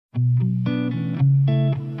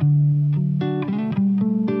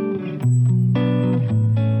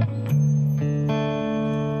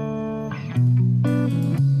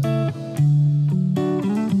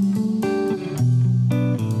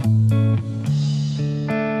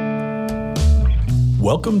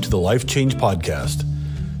Welcome to the Life Change Podcast.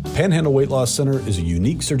 Panhandle Weight Loss Center is a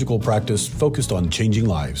unique surgical practice focused on changing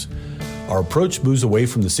lives. Our approach moves away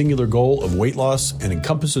from the singular goal of weight loss and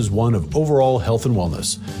encompasses one of overall health and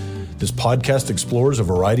wellness. This podcast explores a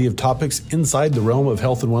variety of topics inside the realm of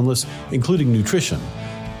health and wellness, including nutrition,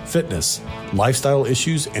 fitness, lifestyle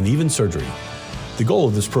issues, and even surgery. The goal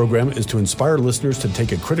of this program is to inspire listeners to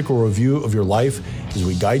take a critical review of your life as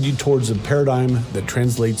we guide you towards a paradigm that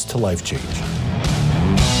translates to life change.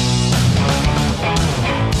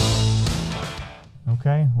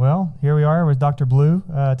 Okay, well, here we are with Dr. Bleu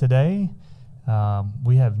today.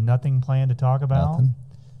 We have nothing planned to talk about,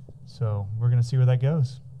 so we're going to see where that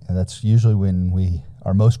goes. And that's usually when we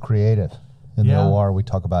are most creative. In the OR, we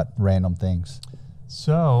talk about random things.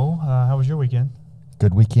 So, how was your weekend?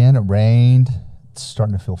 Good weekend. It rained. It's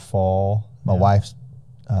starting to feel fall. My wife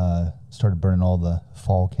started burning all the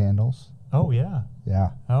fall candles. Oh, yeah.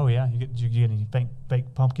 Yeah. Oh, yeah. Did you get any fake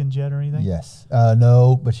pumpkins yet or anything? Yes.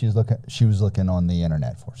 No, but she was looking on the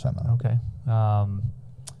internet for some of them. Okay.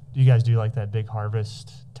 Do you guys do like that big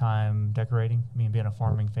harvest time decorating? I mean, being a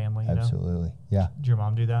farming family, you Absolutely. know? Yeah. Did your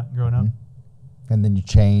mom do that growing up? And then you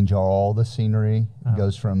change all the scenery. It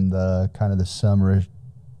goes from the kind of the summer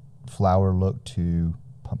flower look to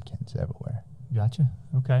pumpkins everywhere. Gotcha.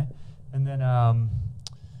 Okay. And then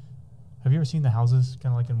have you ever seen the houses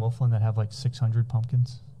kind of like in Wolfland that have like 600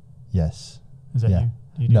 pumpkins? Yes. Is that you?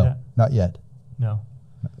 Do you do no, that? not yet. No.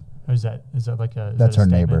 Or is that like a... That's that our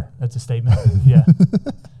statement? neighbor. That's a statement? Yeah.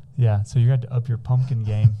 Yeah. So you got to up your pumpkin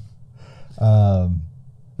game.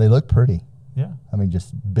 They look pretty. Yeah. I mean,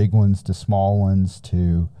 just big ones to small ones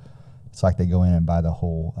to... It's like they go in and buy the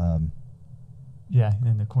whole... yeah,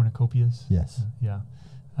 and the cornucopias. Yes. Yeah.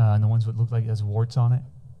 And the ones that look like it has warts on it.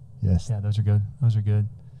 Yes. Yeah, those are good. Those are good.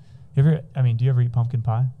 Do you ever eat pumpkin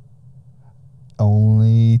pie?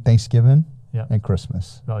 Only Thanksgiving Yeah. and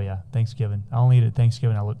Christmas. Oh, yeah. Thanksgiving. I only eat it at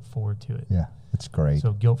Thanksgiving. I look forward to it. Yeah, it's great.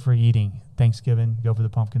 So guilt-free eating. Thanksgiving, go for the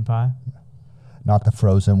pumpkin pie. Not the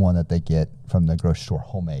frozen one that they get from the grocery store,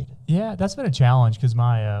 homemade. Yeah, that's been a challenge because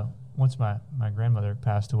once my grandmother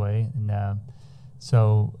passed away, and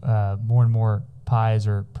so more and more pies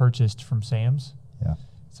are purchased from Sam's. Yeah.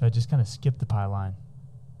 So I just kind of skipped the pie line.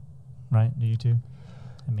 Right? Do you too?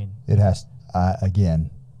 I mean, it has,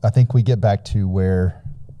 again, I think we get back to where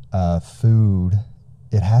food,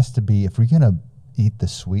 it has to be, if we're going to eat the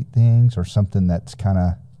sweet things or something that's kind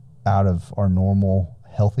of out of our normal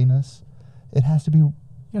healthiness, it has to be you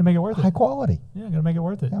gotta make it worth high quality. Yeah, gotta make it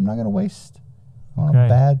worth it. I'm not going to waste on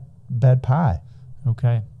a bad pie.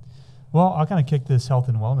 Okay. Well, I'll kind of kick this health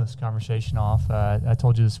and wellness conversation off. I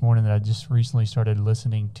told you this morning that I just recently started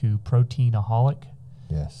listening to Proteinaholic.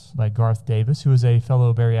 Yes. By Garth Davis, who is a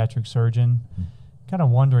fellow bariatric surgeon. Kind of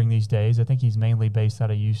wondering these days. I think he's mainly based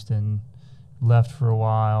out of Houston, left for a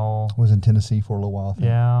while. Was in Tennessee for a little while. I think.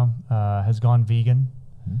 Yeah. Has gone vegan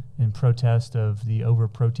in protest of the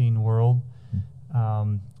over-protein world.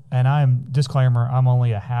 And disclaimer, I'm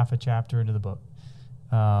only a half a chapter into the book.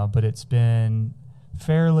 But it's been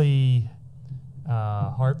fairly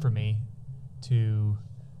hard for me to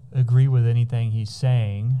agree with anything he's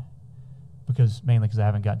saying, mainly because I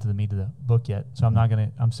haven't gotten to the meat of the book yet. So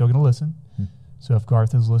I'm still gonna listen. So if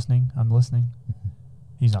Garth is listening, I'm listening.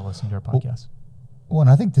 He's not listening to our podcast. Well, and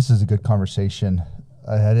I think this is a good conversation.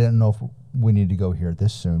 I didn't know if we need to go here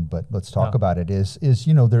this soon, but let's talk about it. Is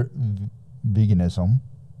their veganism,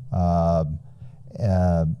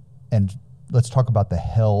 and let's talk about the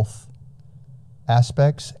health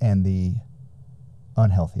aspects and the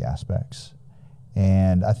unhealthy aspects.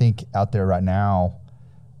 And I think out there right now,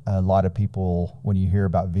 a lot of people, when you hear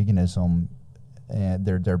about veganism, and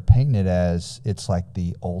they're painting it as it's like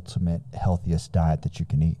the ultimate healthiest diet that you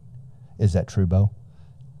can eat. Is that true, Bo?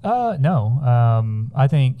 No. I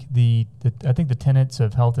think the tenets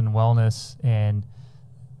of health and wellness and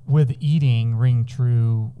with eating ring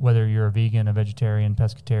true, whether you're a vegan, a vegetarian,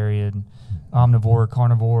 pescatarian, omnivore,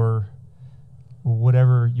 carnivore,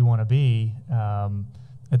 whatever you want to be.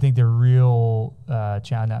 I think the real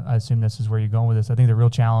challenge, I assume this is where you're going with this, I think the real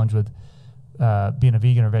challenge with being a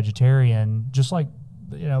vegan or vegetarian, just like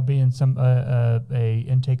being a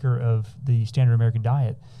intaker of the standard American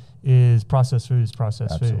diet, is processed food is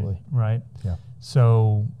processed Absolutely. food, right? Yeah.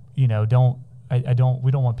 So we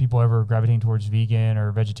don't want people ever gravitating towards vegan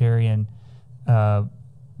or vegetarian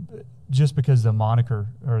just because the moniker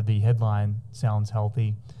or the headline sounds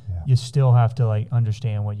healthy. You still have to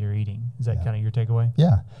understand what you're eating. Is that kind of your takeaway?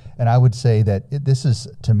 Yeah. And I would say that this is,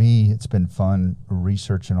 to me, it's been fun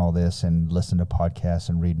researching all this and listening to podcasts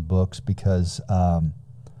and reading books because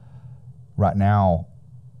right now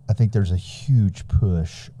I think there's a huge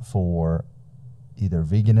push for either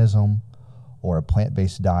veganism or a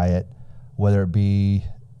plant-based diet, whether it be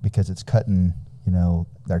because it's cutting,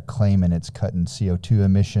 they're claiming it's cutting CO2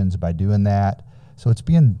 emissions by doing that. So it's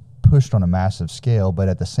being pushed on a massive scale, but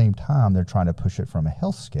at the same time, they're trying to push it from a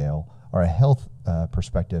health scale or a health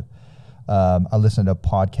perspective. I listened to a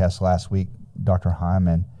podcast last week, Dr.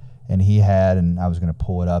 Hyman, and he had, and I was going to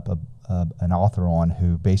pull it up, an author on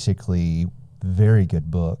who basically, very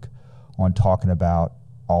good book on talking about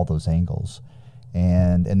all those angles.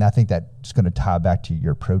 And I think that's going to tie back to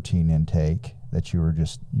your protein intake that you're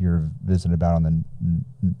visiting about on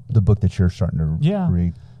the book that you're starting to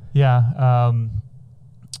read. Yeah.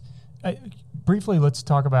 Briefly, let's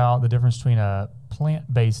talk about the difference between a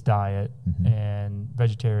plant-based diet and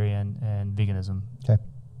vegetarian and veganism. Okay.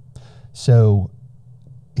 So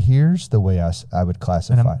here's the way I would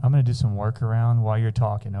classify. And I'm going to do some work around while you're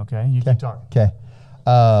talking, okay? You keep talking. Okay.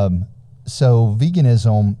 So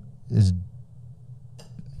veganism is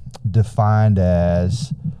defined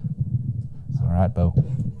as, all right, Bo.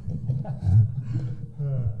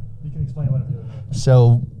 You can explain what I'm doing.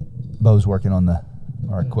 So Bo's working on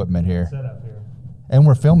our equipment here. Set up here. And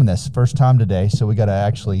we're filming this first time today, so we got to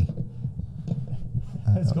actually.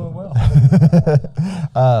 It's going well.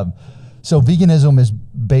 So veganism is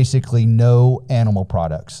basically no animal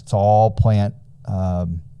products. It's all plant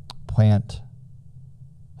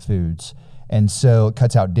foods. And so it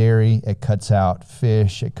cuts out dairy, it cuts out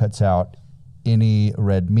fish, it cuts out any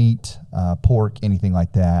red meat, pork, anything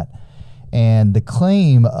like that. And the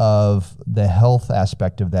claim of the health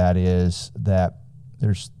aspect of that is that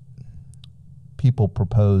there's people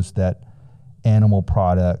propose that animal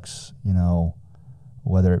products,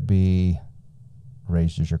 whether it be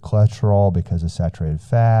raises your cholesterol because of saturated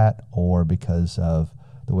fat or because of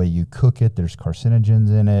the way you cook it, there's carcinogens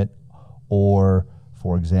in it, or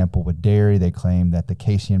for example, with dairy, they claim that the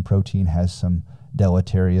casein protein has some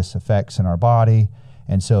deleterious effects in our body.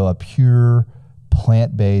 And so a pure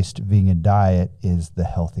plant-based vegan diet is the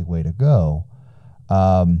healthy way to go.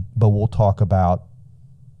 But we'll talk about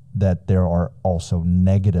that there are also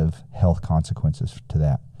negative health consequences to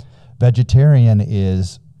that. Vegetarian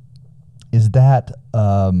is that,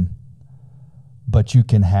 but you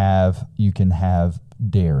can have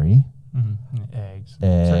dairy. Mm-hmm. Eggs.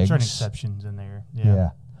 Certain exceptions in there. Yeah.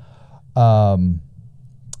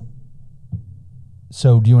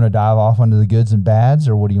 So do you want to dive off onto the goods and bads,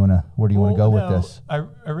 or where do you want to go with this? I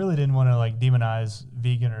really didn't want to demonize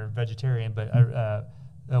vegan or vegetarian, but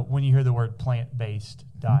when you hear the word plant-based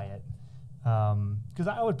diet, because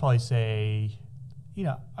I would probably say,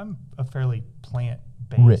 I'm a fairly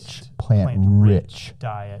plant-based, plant-rich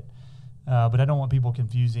diet. But I don't want people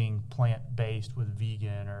confusing plant-based with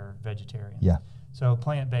vegan or vegetarian. Yeah. So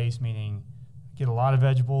plant-based meaning get a lot of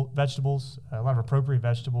vegetables, a lot of appropriate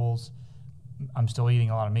vegetables. I'm still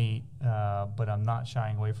eating a lot of meat, but I'm not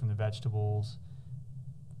shying away from the vegetables.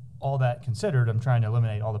 All that considered, I'm trying to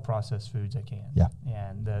eliminate all the processed foods I can. Yeah.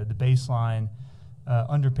 And the baseline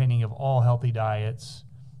underpinning of all healthy diets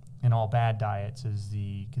and all bad diets is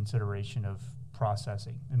the consideration of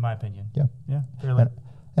processing, in my opinion. Yeah. Yeah. Fairly.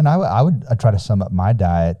 And I try to sum up my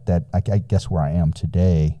diet that I guess where I am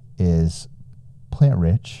today is plant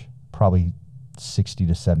rich, probably 60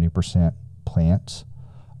 to 70% plants,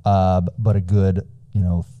 but a good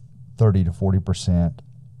 30 to 40%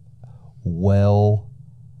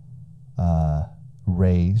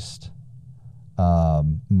 raised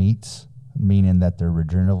meats, meaning that they're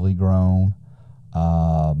regeneratively grown,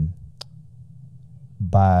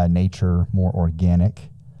 by nature more organic.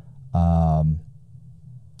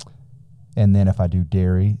 And then if I do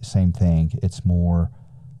dairy, same thing. It's more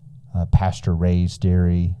pasture-raised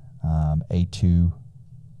dairy, A2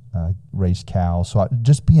 raised cows. So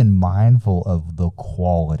just being mindful of the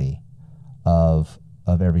quality of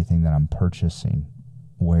everything that I'm purchasing,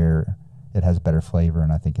 where it has better flavor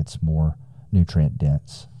and I think it's more nutrient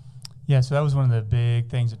dense. Yeah, so that was one of the big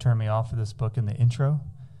things that turned me off of this book in the intro.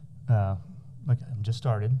 Like I'm just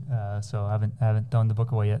started, so I haven't thrown the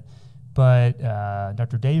book away yet. But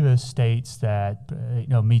Dr. Davis states that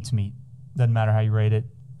meat's meat. Doesn't matter how you rate it.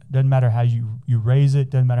 Doesn't matter how you raise it.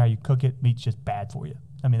 Doesn't matter how you cook it. Meat's just bad for you.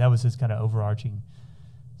 I mean, that was his kind of overarching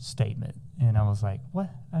statement. And I was like, what?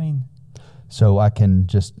 So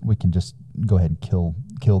we can just go ahead and kill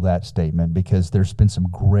that statement, because there's been some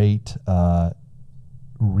great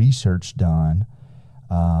research done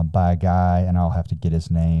by a guy, and I'll have to get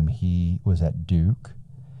his name. He was at Duke,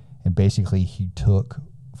 and basically he took,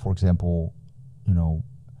 for example,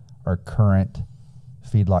 our current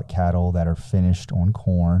feedlot cattle that are finished on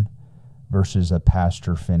corn versus a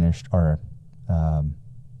pasture finished, or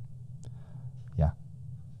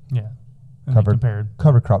when they compared.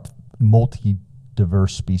 Cover crop,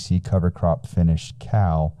 multi-diverse species cover crop finished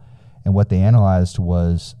cow. And what they analyzed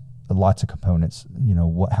was lots of components,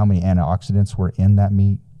 how many antioxidants were in that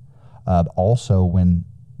meat. Also, when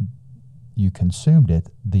you consumed it,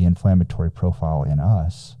 the inflammatory profile in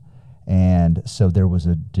us. And so there was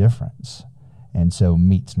a difference. And so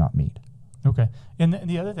meat's not meat. Okay. And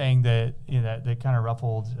the other thing that that kind of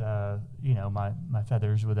ruffled my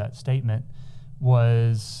feathers with that statement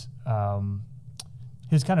was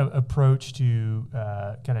his kind of approach to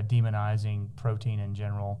kind of demonizing protein in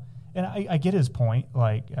general. And I get his point.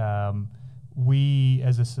 Like we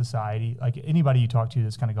as a society, like anybody you talk to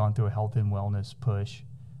that's kind of gone through a health and wellness push,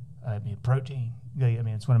 protein.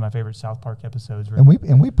 It's one of my favorite South Park episodes. And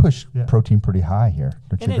we push protein pretty high here.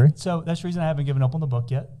 Don't you agree? So that's the reason I haven't given up on the book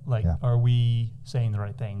yet. Are we saying the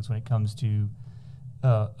right things when it comes to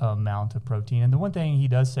amount of protein? And the one thing he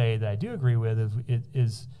does say that I do agree with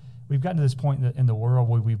is we've gotten to this point in the world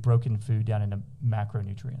where we've broken food down into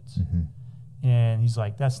macronutrients. Mm-hmm. And he's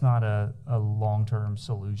like, that's not a long-term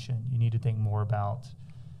solution. You need to think more about,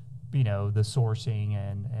 the sourcing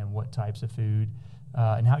and what types of food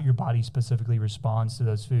and how your body specifically responds to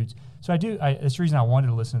those foods. So that's the reason I wanted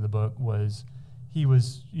to listen to the book was he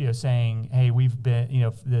was, saying, hey, we've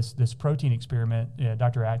been, this protein experiment,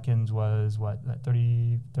 Dr. Atkins was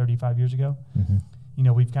 35 years ago.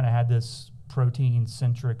 Mm-hmm. We've kind of had this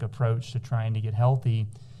protein-centric approach to trying to get healthy.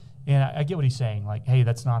 And I get what he's saying. Like, hey,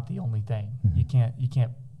 that's not the only thing. Mm-hmm. You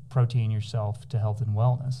can't protein yourself to health and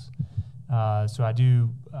wellness. So I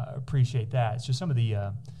do appreciate that. It's just some of the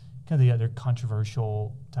kind of the other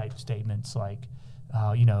controversial type statements, like,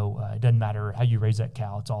 it doesn't matter how you raise that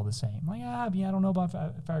cow; it's all the same. Like, I don't know about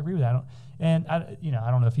if I agree with that.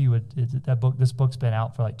 I don't know if he would. This book's been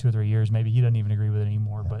out for like 2 or 3 years. Maybe he doesn't even agree with it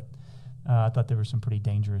anymore. Yeah. But I thought there were some pretty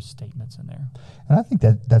dangerous statements in there. And I think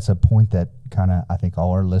that's a point that I think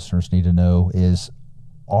all our listeners need to know is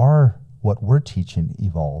what we're teaching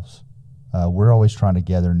evolves. We're always trying to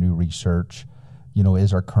gather new research.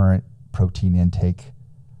 Is our current protein intake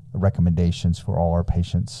recommendations for all our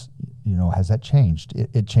patients, has that changed?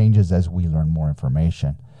 It changes as we learn more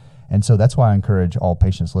information. And so that's why I encourage all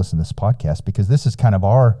patients listen to this podcast, because this is kind of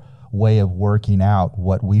our way of working out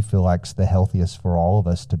what we feel like's the healthiest for all of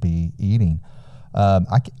us to be eating.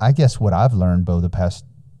 I guess what I've learned, Bo, the past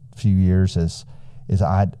few years is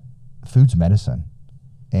food's medicine,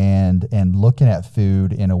 and looking at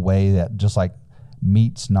food in a way that just like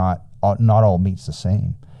meat's not all meat's the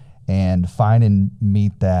same, and finding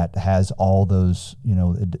meat that has all those,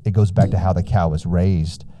 it goes back to how the cow was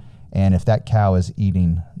raised. And if that cow is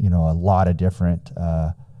eating, a lot of different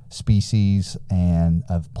species and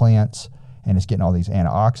of plants, and it's getting all these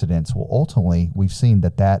antioxidants, well, ultimately we've seen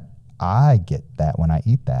that I get that when I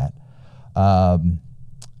eat that. And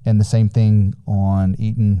the same thing on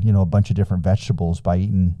eating, a bunch of different vegetables. By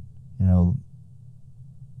eating,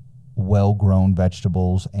 well-grown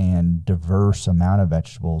vegetables and diverse amount of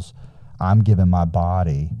vegetables, I'm giving my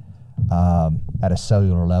body at a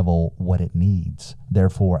cellular level what it needs.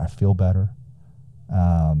 Therefore, I feel better.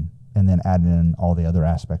 And then adding in all the other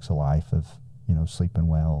aspects of life of, sleeping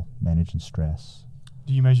well, managing stress.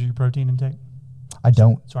 Do you measure your protein intake? I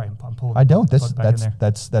don't. Sorry, I'm pulling. I don't.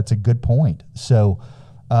 That's a good point. So,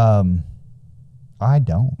 I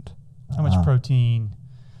don't. How much protein?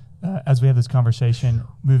 As we have this conversation,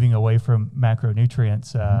 moving away from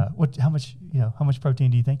macronutrients, how much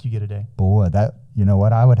protein do you think you get a day? Boy,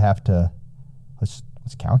 what I would have to let's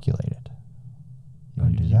calculate it. You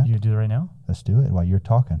want to do that? You do it right now? Let's do it while you're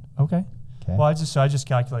talking. Okay. Well, I just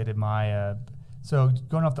calculated my so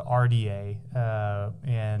going off the RDA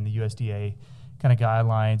and the USDA kind of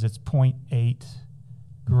guidelines, it's 0.8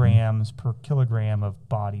 grams per kilogram of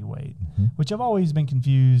body weight, which I've always been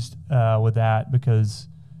confused with that because,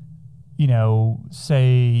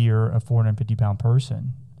 say you're a 450-pound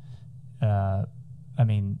person, so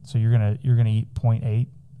you're gonna eat 0.8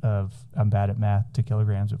 of, I'm bad at math, to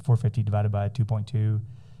kilograms, but 450 divided by 2.2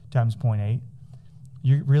 times 0.8.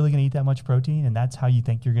 You're really going to eat that much protein, and that's how you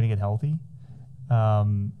think you're going to get healthy?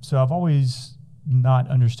 So I've always not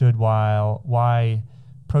understood why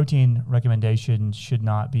protein recommendations should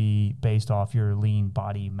not be based off your lean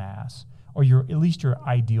body mass, or at least your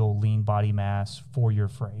ideal lean body mass for your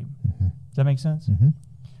frame. Does that make sense?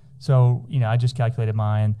 So, I just calculated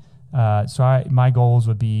mine. My goals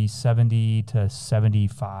would be 70 to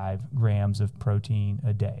 75 grams of protein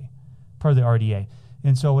a day per the RDA.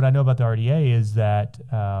 And so what I know about the RDA is that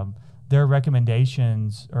their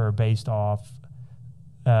recommendations are based off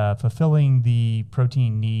fulfilling the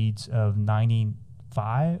protein needs of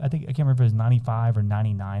 95, I can't remember if it was 95 or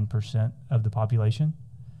 99% of the population.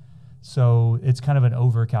 So it's kind of an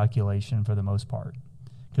over calculation for the most part,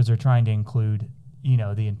 because they're trying to include,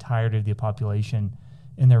 the entirety of the population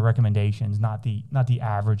in their recommendations, not the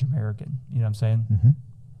average American. You know what I'm saying? Mm-hmm.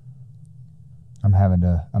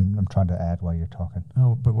 I'm trying to add while you're talking.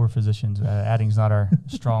 Oh, but we're physicians. Adding's not our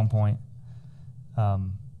strong point.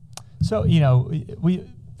 So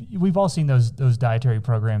we've all seen those dietary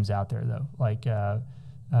programs out there, though. Like,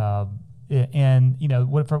 from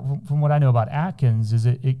what I know about Atkins is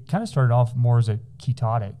it kind of started off more as a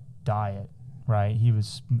ketogenic diet, right?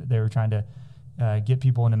 They were trying to get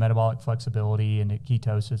people into metabolic flexibility and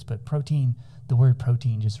ketosis, but the word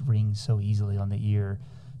protein just rings so easily on the ear.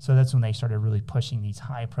 So that's when they started really pushing these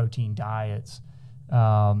high protein diets.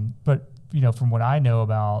 But from what I know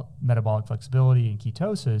about metabolic flexibility and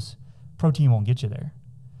ketosis, protein won't get you there.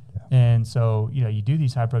 Yeah. And so, you do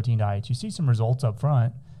these high protein diets, you see some results up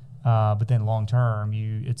front, but then long term,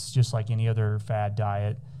 it's just like any other fad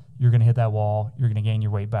diet. You're going to hit that wall, you're going to gain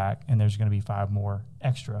your weight back, and there's going to be 5 more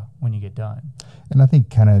extra when you get done. And I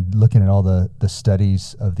think kind of looking at all the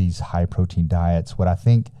studies of these high protein diets, what I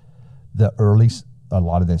think a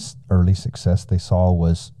lot of this early success they saw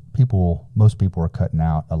was most people were cutting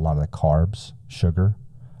out a lot of the carbs, sugar,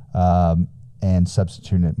 and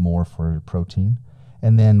substituting it more for protein.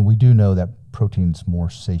 And then we do know that protein's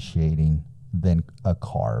more satiating than a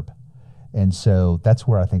carb. And so that's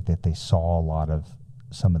where I think that they saw a lot of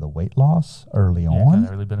some of the weight loss early on. Kind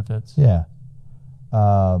of early benefits. Yeah.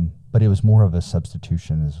 But it was more of a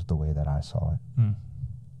substitution is the way that I saw it.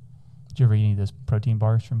 Did you ever eat any of those protein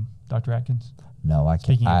bars from Dr. Atkins? No, I can't.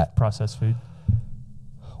 Speaking of processed food.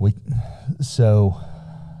 So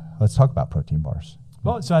let's talk about protein bars.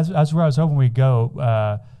 Well, so that's where I was hoping we'd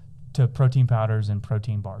go to protein powders and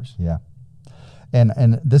protein bars. Yeah.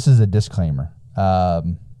 And this is a disclaimer. I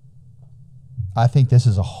think this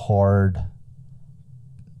is a hard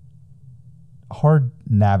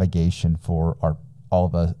navigation for all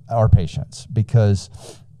of us, our patients, because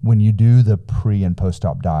when you do the pre and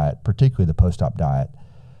post-op diet, particularly the post-op diet,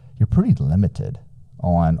 you're pretty limited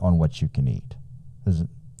on what you can eat.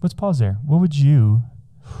 Let's pause there. What would you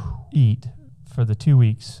eat for the 2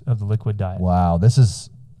 weeks of the liquid diet? Wow, this is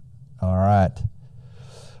all right.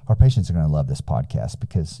 Our patients are going to love this podcast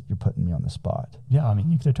because you're putting me on the spot. Yeah, I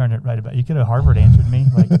mean, you could have turned it right about. You could have Harvard answered me.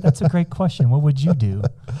 Like, that's a great question. What would you do?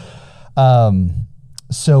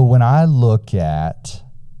 So when I look at,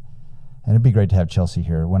 and it'd be great to have Chelsea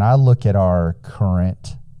here, when I look at our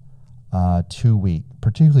current 2 week,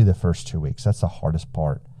 particularly the first 2 weeks, that's the hardest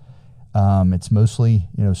part. It's mostly,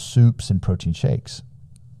 soups and protein shakes.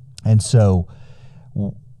 And so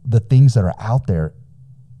the things that are out there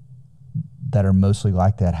that are mostly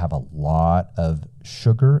like that have a lot of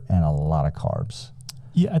sugar and a lot of carbs.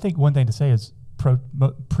 Yeah, I think one thing to say is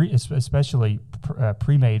especially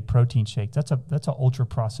pre-made protein shakes. That's a ultra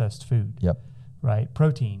processed food. Yep. Right.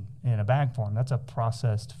 Protein in a bag form. That's a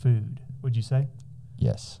processed food. Would you say?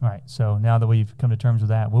 Yes. All right. So now that we've come to terms with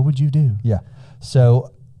that, what would you do? Yeah.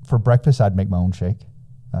 So for breakfast, I'd make my own shake,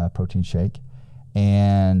 protein shake,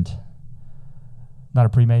 and not a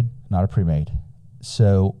pre-made. Not a pre-made.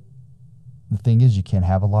 So the thing is, you can't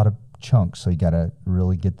have a lot of chunks, so you got to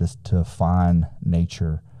really get this to a fine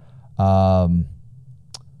nature. But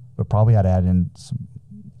probably I'd add in some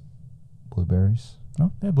blueberries.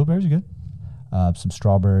 Oh, yeah, blueberries are good. Some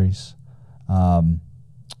strawberries, some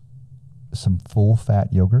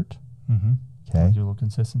full-fat yogurt. Mm-hmm. Okay. Give you a little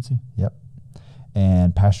consistency. Yep.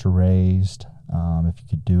 And pasture-raised, if you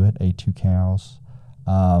could do it, A2 cows.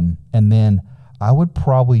 And then I would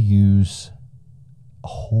probably use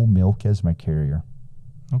whole milk as my carrier.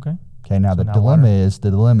 Okay. Okay. Now the dilemma is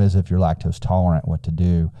if you're lactose tolerant, what to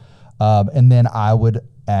do. And then I would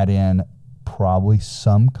add in probably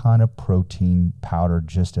some kind of protein powder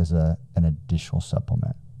just as an additional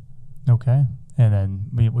supplement. Okay. And then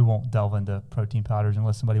we won't delve into protein powders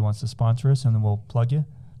unless somebody wants to sponsor us, and then we'll plug you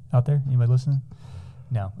out there. Anybody listening?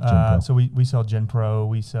 No. So we sell Gen Pro.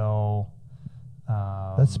 We sell...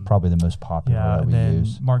 that's probably the most popular that we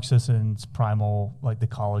use. Mark Sisson's Primal, like the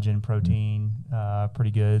collagen protein,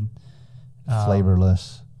 pretty good.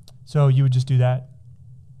 Flavorless. So you would just do that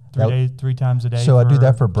 3 times a day? So I do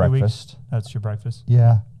that for breakfast. That's your breakfast?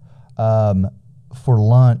 Yeah. For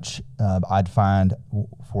lunch, I'd find,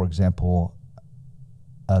 for example,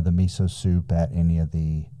 the miso soup at any of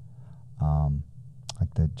the,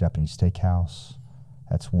 like the Japanese steakhouse.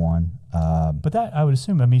 That's one. But that, I would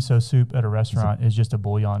assume a miso soup at a restaurant is just a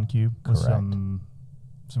bouillon cube with some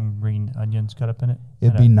green onions cut up in it.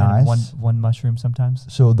 It'd be nice. And one mushroom sometimes.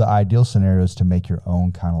 So the ideal scenario is to make your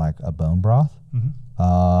own kind of like a bone broth.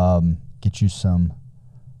 Mm-hmm. Get you some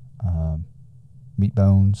meat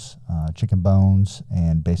bones, chicken bones,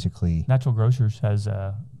 and basically Natural Grocers has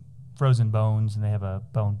frozen bones, and they have a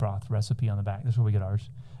bone broth recipe on the back. That's where we get ours.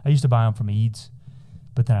 I used to buy them from Eads,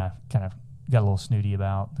 but then I kind of got a little snooty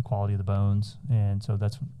about the quality of the bones, and so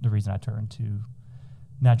that's the reason I turned to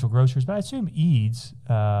Natural Grocers. But I assume Eads,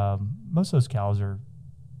 most of those cows are,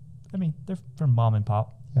 I mean, they're from mom and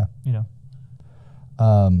pop. Yeah. You know.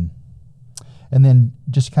 And then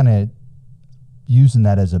just kind of using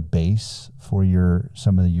that as a base for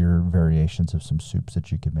some of your variations of some soups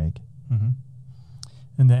that you could make. Mm-hmm.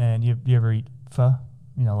 And then you ever eat pho?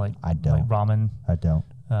 You know, like I don't. Like ramen. I don't.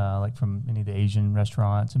 Like from any of the Asian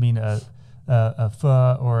restaurants. I mean, a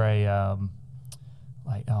pho or a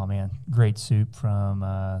like, oh man, great soup from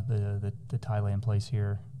the Thailand place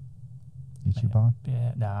here. Ichiban?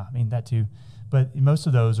 Yeah, nah, I mean that too. But most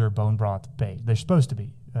of those are bone broth based. They're supposed to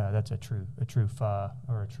be. That's a true pho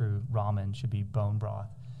or a true ramen should be bone broth.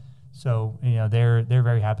 So they're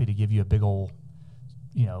very happy to give you a big old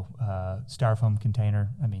styrofoam container.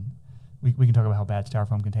 I mean, we can talk about how bad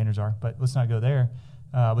styrofoam containers are, but let's not go there.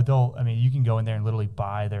 But you can go in there and literally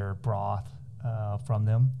buy their broth from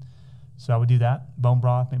them. So I would do that. Bone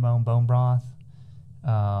broth, make my own bone broth.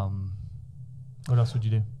 What else would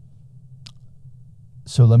you do?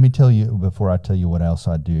 So let me tell you, before I tell you what else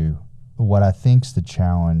I do, what I think's the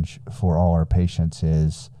challenge for all our patients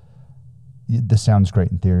is, this sounds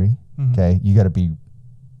great in theory, okay? You got to be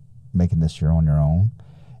making this on your own,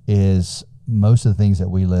 is most of the things that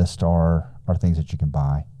we list are things that you can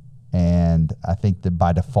buy. And I think that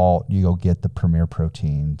by default, you go get the Premier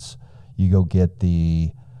Proteins. You go get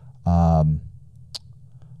the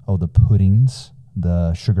puddings,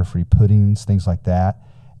 the sugar-free puddings, things like that.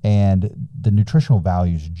 And the nutritional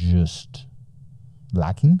value is just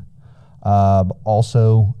lacking.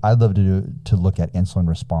 Also, I'd love to look at insulin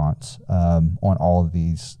response on all of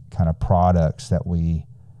these kind of products that we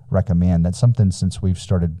recommend. That's something, since we've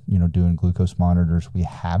started doing glucose monitors, we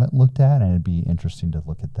haven't looked at, and it'd be interesting to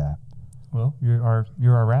look at that. Well, you're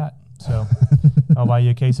our rat, so I'll buy you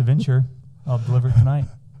a case of Ensure. I'll deliver it tonight.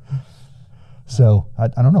 So I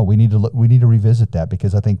don't know. We need to revisit that,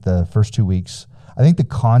 because I think the first 2 weeks, I think the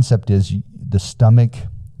concept is the stomach,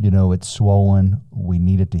 it's swollen. We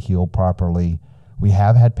need it to heal properly. We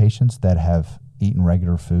have had patients that have eaten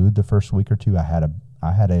regular food the first week or two. I had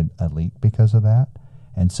a leak because of that.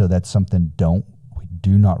 And so that's something we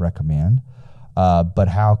do not recommend. But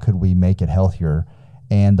how could we make it healthier?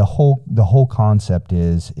 And the whole concept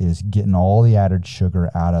is getting all the added sugar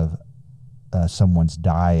out of someone's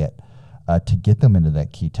diet to get them into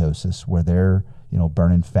that ketosis where they're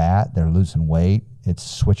burning fat, they're losing weight. It's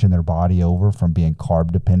switching their body over from being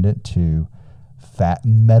carb dependent to fat,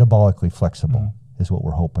 metabolically flexible is what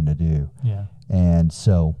we're hoping to do. Yeah. And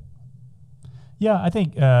so, yeah, I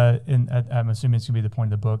think, and I'm assuming it's going to be the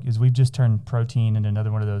point of the book, is we've just turned protein into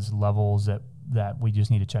another one of those levels that we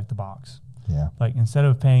just need to check the box. Yeah. Like, instead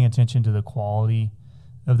of paying attention to the quality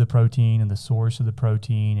of the protein and the source of the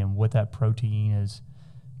protein and what that protein is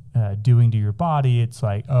doing to your body, it's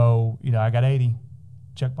like, I got 80,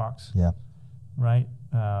 check box. Yeah. Right.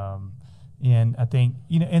 And I think,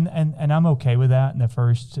 and I'm okay with that in the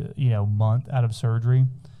first, month out of surgery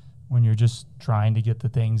when you're just trying to get the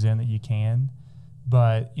things in that you can.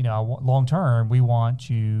 But, long term, we want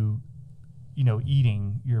you,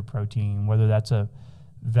 eating your protein, whether that's a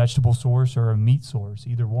vegetable source or a meat source,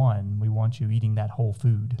 either one. We want you eating that whole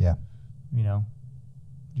food. Yeah.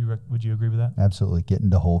 Would you agree with that? Absolutely. Getting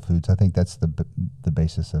to whole foods. I think that's the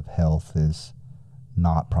basis of health, is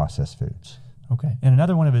not processed foods. Okay. And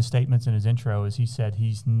another one of his statements in his intro is he said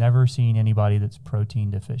he's never seen anybody that's protein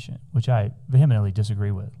deficient, which I vehemently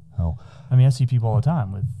disagree with. Oh. I mean, I see people all the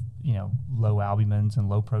time with, low albumins and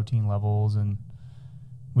low protein levels. And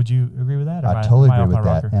would you agree with that? I totally agree with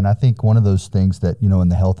that. And I think one of those things that, in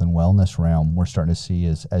the health and wellness realm, we're starting to see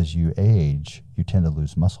is as you age, you tend to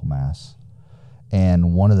lose muscle mass.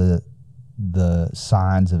 And one of the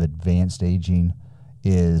signs of advanced aging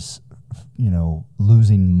is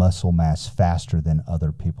losing muscle mass faster than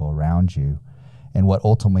other people around you. And what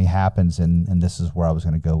ultimately happens, and this is where I was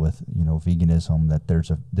going to go with, veganism, that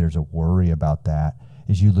there's a worry about that,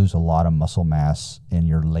 is you lose a lot of muscle mass in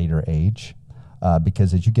your later age.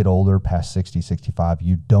 Because as you get older, past 60, 65,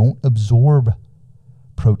 you don't absorb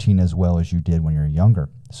protein as well as you did when you're younger.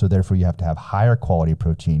 So therefore you have to have higher quality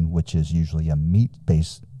protein, which is usually a meat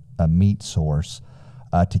source,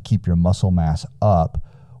 to keep your muscle mass up,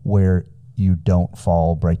 where you don't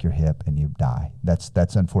fall, break your hip, and you die.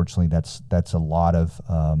 That's unfortunately that's a lot of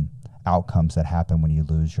outcomes that happen when you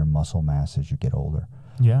lose your muscle mass as you get older.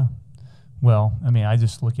 Yeah. Well, I mean, I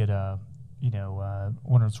just look at Arnold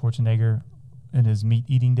Schwarzenegger in his meat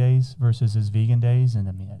eating days versus his vegan days. And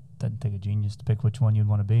I mean, it doesn't take a genius to pick which one you'd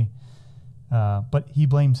want to be. But he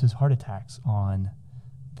blames his heart attacks on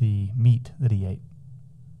the meat that he ate.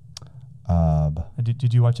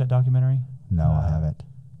 Did you watch that documentary? No, I haven't.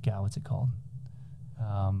 God, what's it called?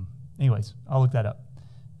 Anyways, I'll look that up.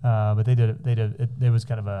 But it was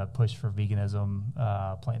kind of a push for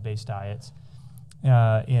veganism, plant-based diets.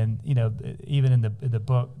 And, you know, even in the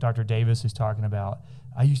book, Dr. Davis is talking about,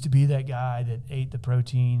 I used to be that guy that ate the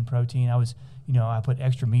protein. I was, you know, I put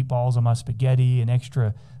extra meatballs on my spaghetti and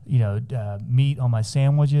extra, you know, meat on my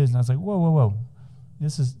sandwiches. And I was like, whoa.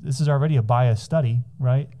 This is already a biased study,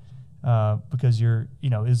 right? Because you're, you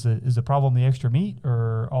know, is the problem the extra meat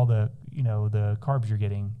or all the, you know, the carbs you're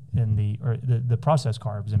getting in the processed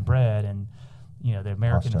carbs and bread and, you know, the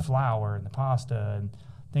American flour and the pasta and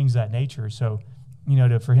things of that nature. So, you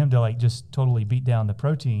know, for him to like just totally beat down the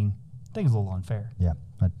protein, I think it's a little unfair. Yeah,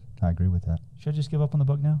 I agree with that. Should I just give up on the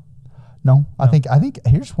book now? No, I think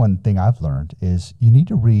here's one thing I've learned is you need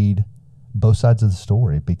to read both sides of the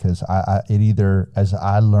story, because it either, as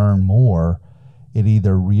I learn more, it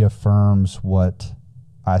either reaffirms what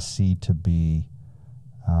I see to be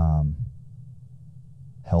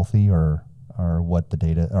healthy or what the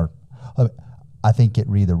data, or I think it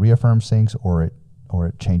either reaffirms things or it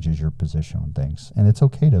changes your position on things. And it's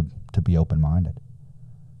okay to be open-minded.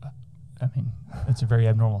 I mean, it's a very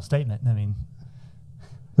abnormal statement. I mean,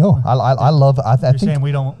 no, I love. I you're think saying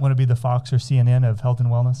we don't want to be the Fox or CNN of health and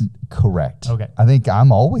wellness. Correct. Okay. I think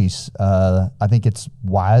I'm always. I think it's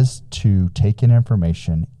wise to take in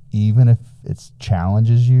information, even if it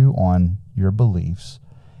challenges you on your beliefs,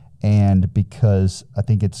 and because I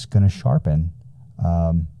think it's going to sharpen.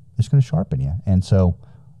 It's going to sharpen you. And so,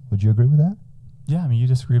 would you agree with that? Yeah, I mean, you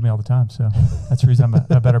disagree with me all the time, so that's the reason I'm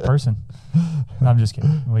a better person. No, I'm just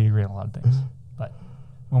kidding. We agree on a lot of things, but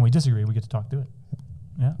when we disagree, we get to talk through it.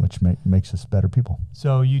 Yeah, which makes us better people.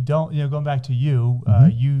 So you don't, you know, going back to you,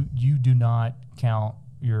 you do not count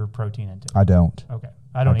your protein intake. I don't. Okay,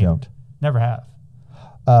 I don't. Never have.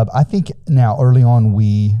 I think now early on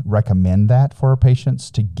we recommend that for our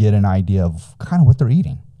patients to get an idea of kind of what they're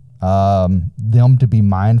eating. Them to be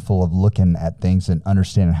mindful of looking at things and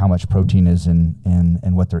understanding how much protein is in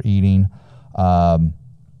what they're eating.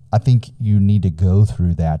 I think you need to go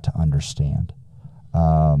through that to understand.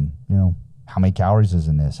 You know, how many calories is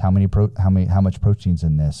in this? How much protein's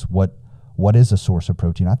in this? What is a source of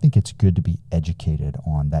protein? I think it's good to be educated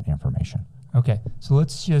on that information. Okay, so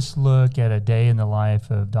let's just look at a day in the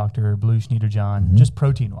life of Dr. Blue John, just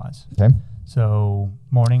protein-wise. Okay. So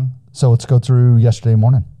morning. So let's go through yesterday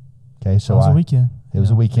morning. Okay, so it was a weekend. It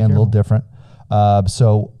was a weekend, a little different.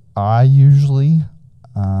 So I usually,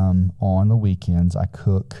 on the weekends, I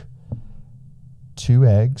cook 2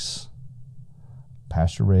 eggs,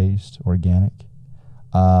 pasture-raised, organic.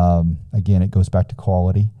 Again, it goes back to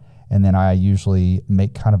quality. And then I usually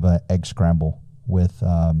make kind of an egg scramble with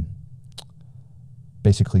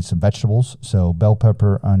basically some vegetables. So bell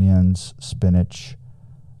pepper, onions, spinach,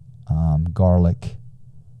 garlic,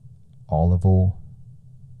 olive oil,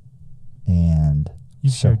 and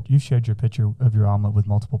you've shared your picture of your omelet with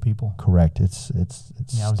multiple people. Correct. It's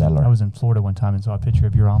stellar. I was in Florida one time and saw a picture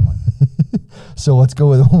of your omelet. So let's go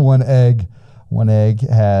with 1 egg. 1 egg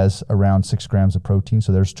has around 6 grams of protein,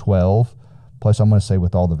 so there's 12. Plus, I'm going to say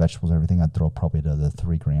with all the vegetables and everything, I'd throw probably another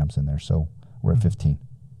 3 grams in there, so we're at 15.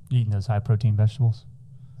 You eating those high protein vegetables?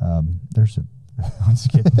 There's a. I'm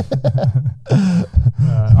just kidding.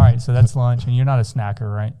 All right, so that's lunch, and you're not a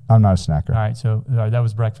snacker, right? I'm not a snacker. All right, so that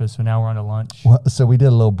was breakfast, so now we're on to lunch. Well, so we did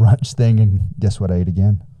a little brunch thing, and guess what I ate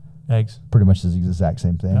again? Eggs. Pretty much the exact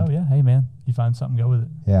same thing. Oh, yeah. Hey, man, you find something, go with it.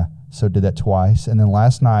 Yeah, so did that twice. And then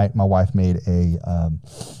last night, my wife made a kind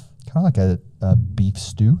of like a beef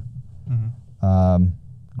stew.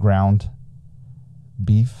 Ground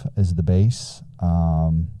beef is the base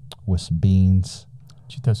with some beans.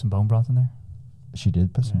 Did you throw some bone broth in there? She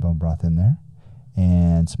did put some bone broth in there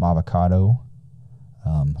and some avocado.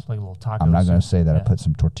 It's like a little taco. I'm not going to say that I put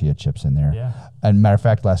some tortilla chips in there. Yeah. And matter of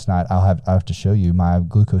fact, last night I have to show you my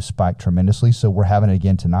glucose spiked tremendously. So we're having it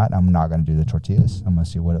again tonight. I'm not going to do the tortillas. I'm going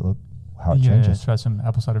to see how it changes. Try some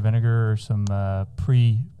apple cider vinegar or some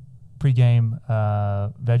pre-game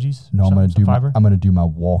veggies. No, I'm going to do my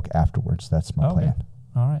walk afterwards. That's my plan. Okay.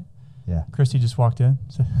 All right. Yeah. Christy just walked in.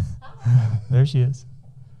 So there she is.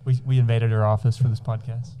 We invaded her office for this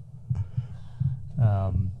podcast.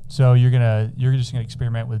 So you're just gonna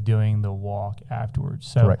experiment with doing the walk afterwards.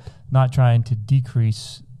 So correct. Not trying to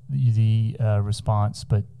decrease the response,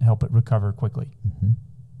 but help it recover quickly.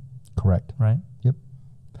 Correct. Right. Yep.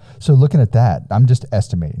 So looking at that, I'm just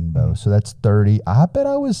estimating, Bo. So that's 30. I bet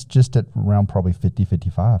I was just at around probably 50,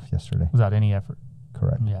 55 yesterday. Without any effort.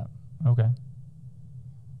 Correct. Yeah. Okay.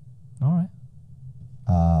 All right.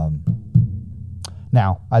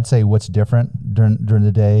 Now, I'd say what's different during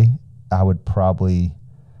the day, I would probably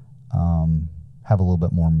have a little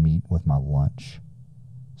bit more meat with my lunch.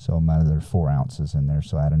 So I'm another 4 ounces in there.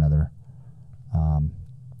 So I add another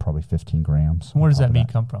probably 15 grams. And where does that meat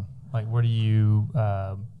come from? Like, where do you,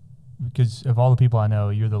 because of all the people I know,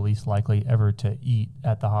 you're the least likely ever to eat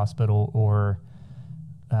at the hospital or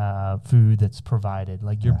food that's provided.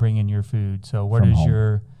 Like, you're bringing your food. So where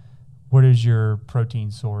does your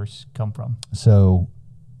protein source come from? So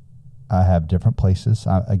I have different places.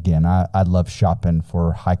 I love shopping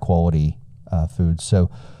for high quality foods. So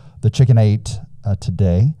the chicken I ate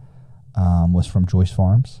today was from Joyce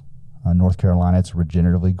Farms, North Carolina. It's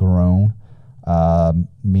regeneratively grown,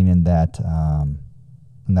 meaning that, and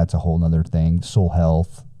that's a whole nother thing, soil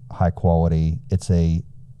health, high quality. It's a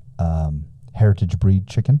heritage breed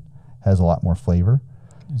chicken, has a lot more flavor.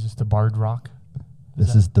 Is this the Barred Rock?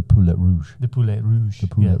 This is the Poulet Rouge. The Poulet Rouge. The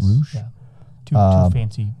Poulet Rouge. Yeah. Two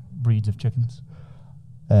fancy breeds of chickens.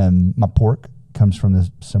 And my pork comes from this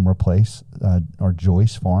similar place, or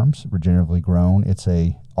Joyce Farms, regeneratively grown. It's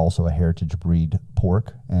also a heritage breed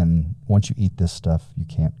pork, and once you eat this stuff, you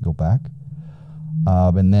can't go back.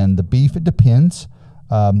 And then the beef, it depends.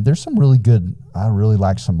 There's some really good, I really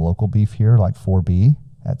like some local beef here, like 4B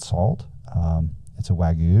at Salt. It's a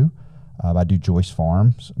Wagyu. I do Joyce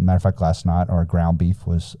Farms. Matter of fact, last night our ground beef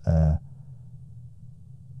was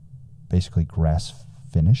basically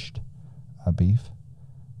grass-finished beef.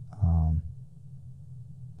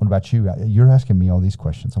 What about you? You're asking me all these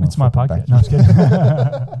questions. It's my podcast. No, I'm just kidding.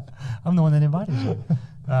 I'm the one that invited you.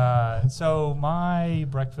 So my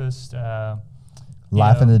breakfast...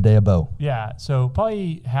 Life in the day of Bo. Yeah, so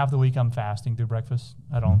probably half the week I'm fasting through breakfast.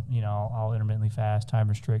 I don't, I'll intermittently fast, time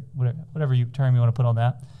restrict, whatever term you want to put on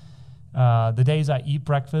that. The days I eat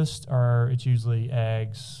breakfast it's usually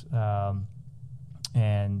eggs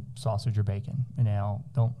and sausage or bacon. And now,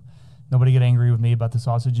 nobody get angry with me about the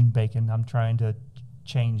sausage and bacon. I'm trying to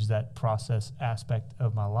change that process aspect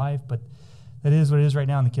of my life, but that is what it is right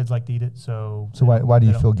now, and the kids like to eat it. So why do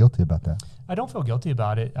you feel guilty about that? I don't feel guilty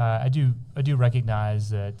about it. I do recognize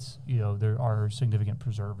that there are significant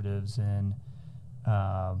preservatives in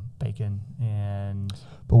bacon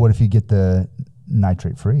But what if you get the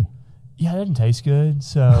nitrate free? Yeah, it doesn't taste good.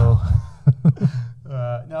 So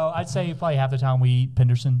no, I'd say probably half the time we eat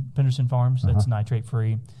Penderson Farms. That's nitrate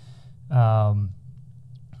free.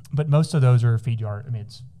 But most of those are feed yard. I mean,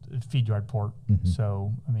 it's feed yard pork. Mm-hmm.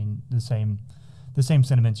 So I mean, the same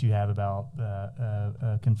sentiments you have about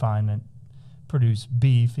confinement produced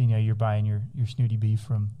beef. You're buying your snooty beef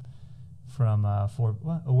from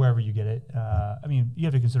wherever you get it. I mean, you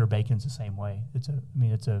have to consider bacon's the same way. It's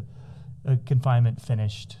a confinement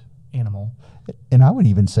finished animal. And I would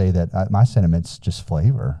even say that my sentiment's just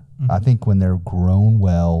flavor. Mm-hmm. I think when they're grown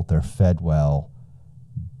well, they're fed well,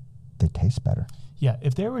 they taste better. Yeah,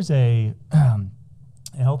 if there was a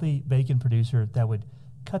healthy bacon producer that would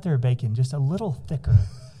cut their bacon just a little thicker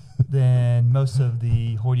than most of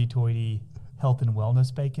the hoity-toity health and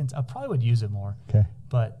wellness bacons, I probably would use it more. Okay.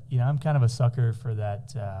 But, I'm kind of a sucker for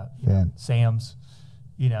that Sam's,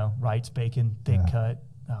 Wright's bacon, thick cut.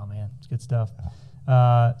 Oh, man, it's good stuff. Yeah.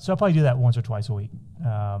 So I'll probably do that once or twice a week.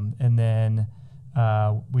 And then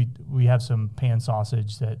we have some pan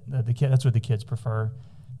sausage that that's what the kids prefer.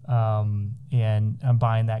 And I'm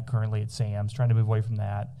buying that currently at Sam's, trying to move away from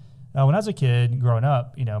that. When I was a kid growing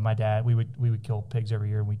up, my dad, we would kill pigs every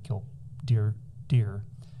year, and we'd kill deer.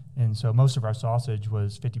 And so most of our sausage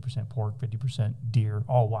was 50% pork, 50% deer,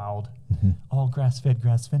 all wild, all grass-fed,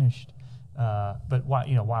 grass-finished. But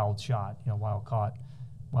wild shot, wild caught,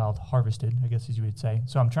 wild harvested, I guess as you would say.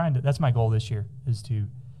 So I'm trying to, that's my goal this year, is to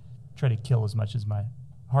try to kill as much as my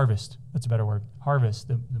harvest. That's a better word. Harvest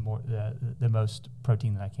the most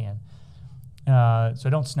protein that I can. So I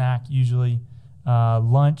don't snack usually.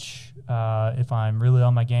 Lunch, if I'm really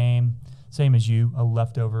on my game, same as you, a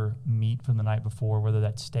leftover meat from the night before, whether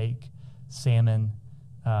that's steak, salmon,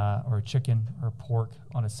 or chicken or pork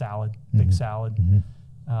on a salad, big salad,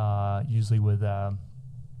 usually with bell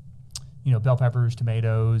peppers,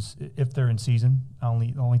 tomatoes, if they're in season.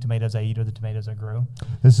 The only tomatoes I eat are the tomatoes I grow.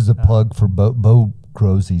 This is a plug for Bo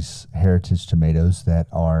grows these heritage tomatoes that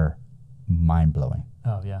are mind-blowing.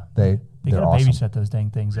 Oh, yeah. They're gotta awesome. Babysit those dang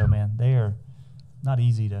things, though, man. They are not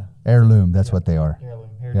easy to... Heirloom, that's what they are.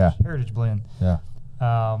 Heirloom, heritage blend. Yeah.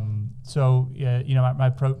 My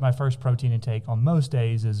first protein intake on most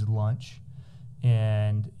days is lunch.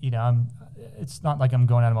 And, it's not like I'm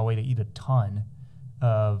going out of my way to eat a ton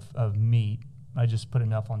of meat. I just put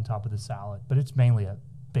enough on top of the salad, but it's mainly a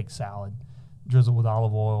big salad, drizzled with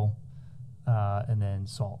olive oil, and then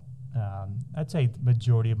salt. I'd say the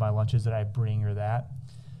majority of my lunches that I bring are that.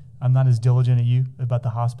 I'm not as diligent as you about the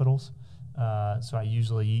hospitals, so I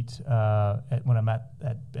usually eat when I'm at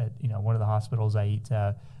one of the hospitals. I eat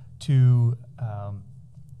 2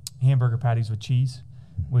 hamburger patties with cheese,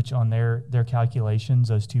 which on their calculations,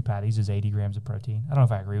 those 2 patties is 80 grams of protein. I don't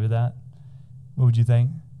know if I agree with that. What would you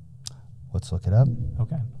think? Let's look it up.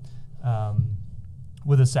 Okay.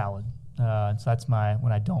 With a salad. So that's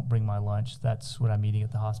when I don't bring my lunch, that's what I'm eating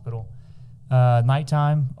at the hospital.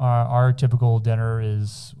 Nighttime, our typical dinner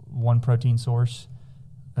is 1 protein source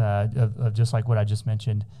of just like what I just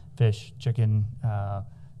mentioned: fish, chicken,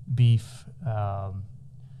 beef,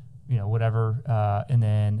 whatever, and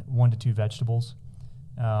then 1 to 2 vegetables.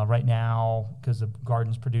 Right now, because the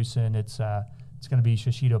garden's producing, it's going to be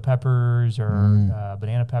shishito peppers or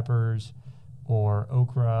banana peppers or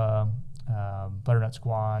okra, butternut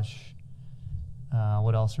squash.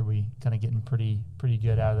 What else are we kind of getting pretty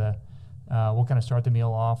good out of the? We'll kind of start the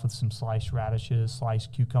meal off with some sliced radishes,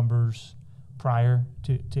 sliced cucumbers prior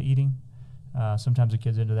to eating. Sometimes the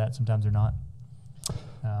kids are into that, sometimes they're not.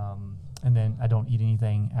 And then I don't eat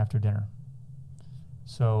anything after dinner.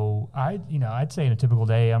 So I'd say in a typical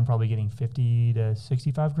day, I'm probably getting 50 to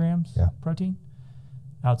 65 grams protein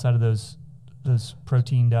outside of those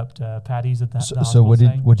proteined up patties at that. So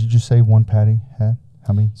what did you say 1 patty had?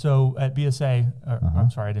 How many? So at BSA, I'm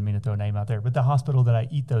sorry, I didn't mean to throw a name out there, but the hospital that I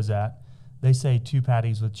eat those at, they say 2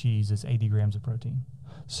 patties with cheese is 80 grams of protein.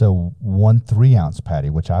 So 1 3-ounce patty,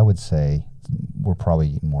 which I would say we're probably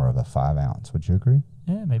eating more of a 5-ounce. Would you agree?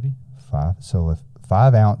 Yeah, maybe. 5. So if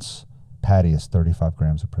 5-ounce patty is 35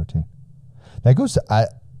 grams of protein. That goes to, I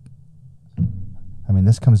mean,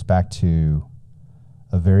 this comes back to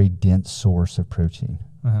a very dense source of protein.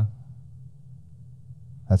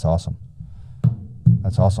 That's awesome.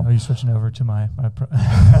 That's awesome. Are you switching over to my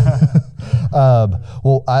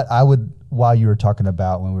well, I would, while you were talking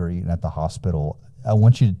about when we were eating at the hospital, I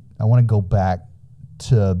want to go back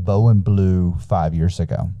to Bleu and Dr 5 years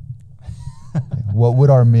ago. What would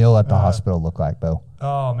our meal at the hospital look like, Bo?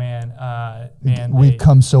 Oh man,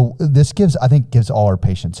 this gives all our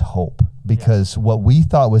patients hope, because what we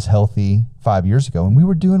thought was healthy 5 years ago, and we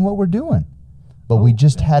were doing what we're doing, but we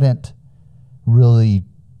just hadn't really.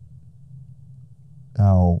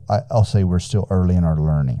 I'll say we're still early in our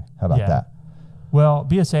learning. How about that? Well,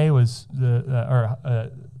 BSA was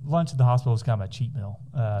lunch at the hospital was kind of a cheat meal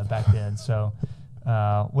back then. So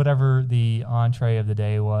whatever the entree of the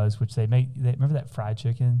day was, which remember that fried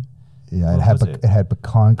chicken? Yeah, it had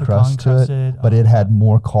pecan crust to it, but it had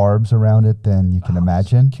more carbs around it than you can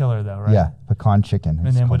imagine. Killer though, right? Yeah, pecan chicken.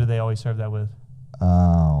 And then what did they always serve that with?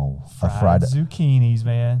 Fried zucchinis,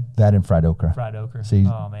 man. That and fried okra. Fried okra. See,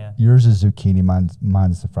 oh man, yours is zucchini,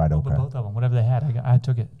 mine's the fried okra. But both of them, whatever they had, I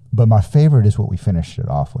took it. But my favorite is what we finished it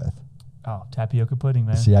off with. Oh, tapioca pudding,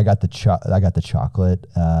 man. See, I got the chocolate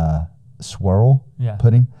swirl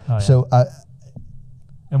pudding. Oh, yeah. So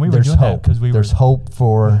and we were doing that because there's hope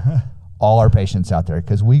for all our patients out there,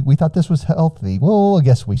 because we thought this was healthy. Well, I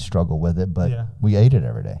guess we struggle with it, but we ate it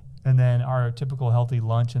every day. And then our typical healthy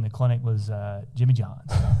lunch in the clinic was Jimmy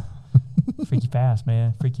John's. Freaky fast,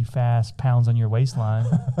 man. Freaky fast, pounds on your waistline.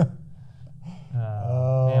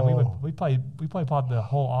 Man, we probably popped the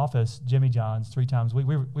whole office Jimmy John's 3 times. We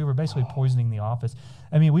were basically poisoning the office.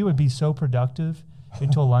 I mean, we would be so productive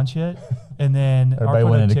until lunch hit, and then everybody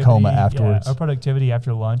went into coma afterwards. Our productivity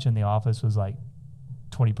after lunch in the office was like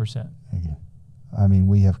 20%. I mean,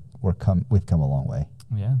 we've come a long way.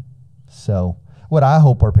 Yeah. So what I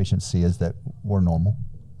hope our patients see is that we're normal.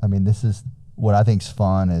 I mean, this is what I think is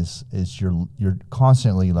fun is you're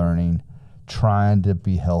constantly learning, trying to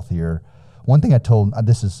be healthier. One thing I told,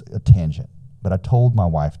 this is a tangent, but I told my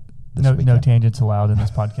wife this weekend. No tangents allowed in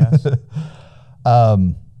this podcast.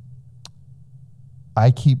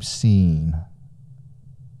 I keep seeing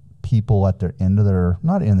people at their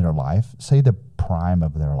not end of their life, say the prime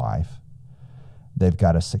of their life. They've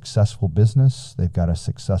got a successful business. They've got a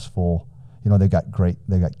successful, they've got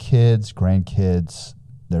kids, grandkids.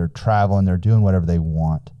 They're traveling. They're doing whatever they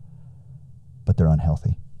want, but they're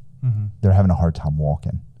unhealthy. Mm-hmm. They're having a hard time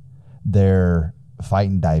walking. They're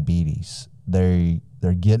fighting diabetes. They're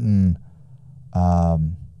getting, a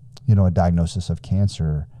diagnosis of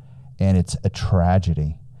cancer, and it's a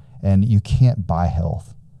tragedy. And you can't buy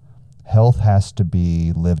health. Health has to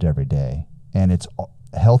be lived every day, and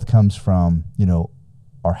health comes from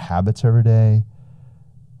our habits every day,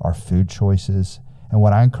 our food choices. And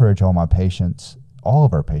what I encourage all my patients, all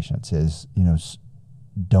of our patients is,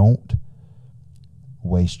 don't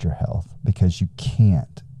waste your health, because you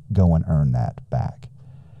can't go and earn that back.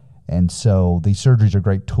 And so these surgeries are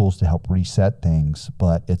great tools to help reset things,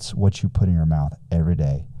 but it's what you put in your mouth every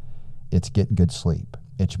day. It's getting good sleep.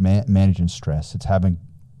 It's managing stress. It's having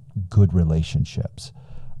good relationships.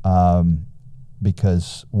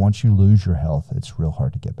 Because once you lose your health, it's real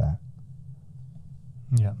hard to get back.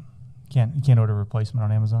 Yeah. You can't order a replacement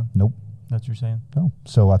on Amazon? Nope. That's what you're saying? No.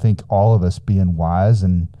 So I think all of us being wise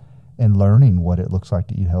and learning what it looks like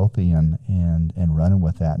to eat healthy and running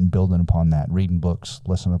with that and building upon that, reading books,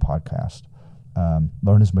 listening to podcasts,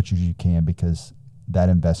 learn as much as you can, because that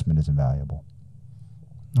investment is invaluable.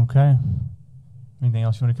 Okay. Anything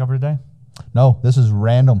else you want to cover today? No, this is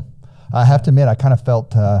random. I have to admit, I kind of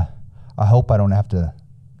felt, I hope I don't have to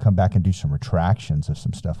come back and do some retractions of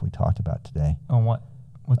some stuff we talked about today. On what?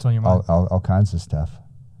 What's on your mind? All kinds of stuff.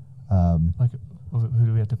 Like, who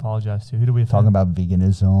do we have to apologize to? Who do we talking about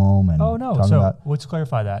veganism and let's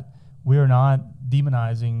clarify that. We are not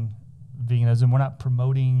demonizing veganism. We're not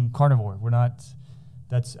promoting carnivore. We're not.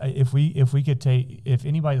 That's if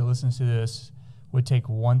anybody that listens to this would take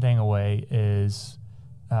one thing away, is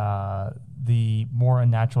the more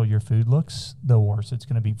unnatural your food looks, the worse it's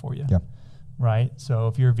going to be for you. Yeah. Right. So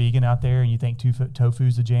if you're a vegan out there and you think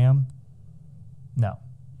tofu's a jam, no.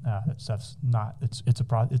 That stuff's not. It's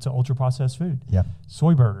an ultra processed food. Yeah.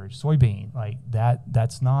 Soy burgers, soybean, like that.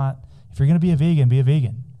 That's not. If you're going to be a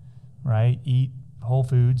vegan, right? Eat whole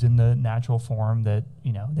foods in the natural form that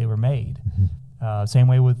they were made. Mm-hmm. Same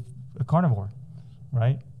way with a carnivore,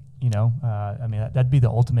 right? I mean that'd be the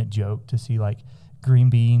ultimate joke to see like green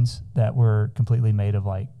beans that were completely made of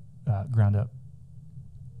like ground up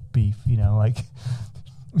beef. Like.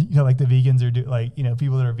 Like the vegans are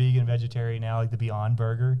people that are vegan, vegetarian now, like the Beyond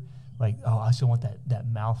Burger, like, oh, I still want that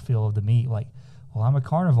mouthfeel of the meat. Like, well, I'm a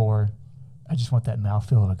carnivore. I just want that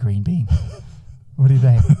mouthfeel of a green bean. What do you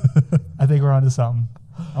think? I think we're onto something.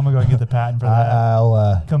 I'm going to go and get the patent for that.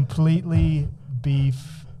 I'll completely beef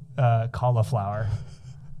cauliflower.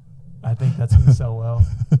 I think that's going to sell well.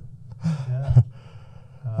 Yeah.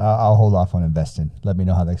 I'll hold off on investing. Let me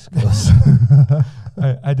know how this goes.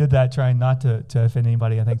 I did that trying not to offend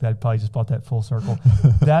anybody. I think that probably just brought that full circle.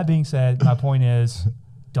 That being said, my point is,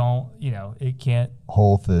 it can't.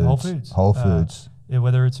 Whole foods.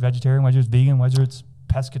 Whether it's vegetarian, whether it's vegan, whether it's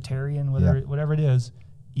pescatarian, whatever it is,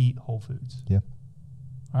 eat whole foods. Yeah.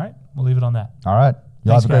 All right. We'll leave it on that. All right.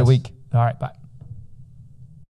 Y'all have a great week. All right. Bye.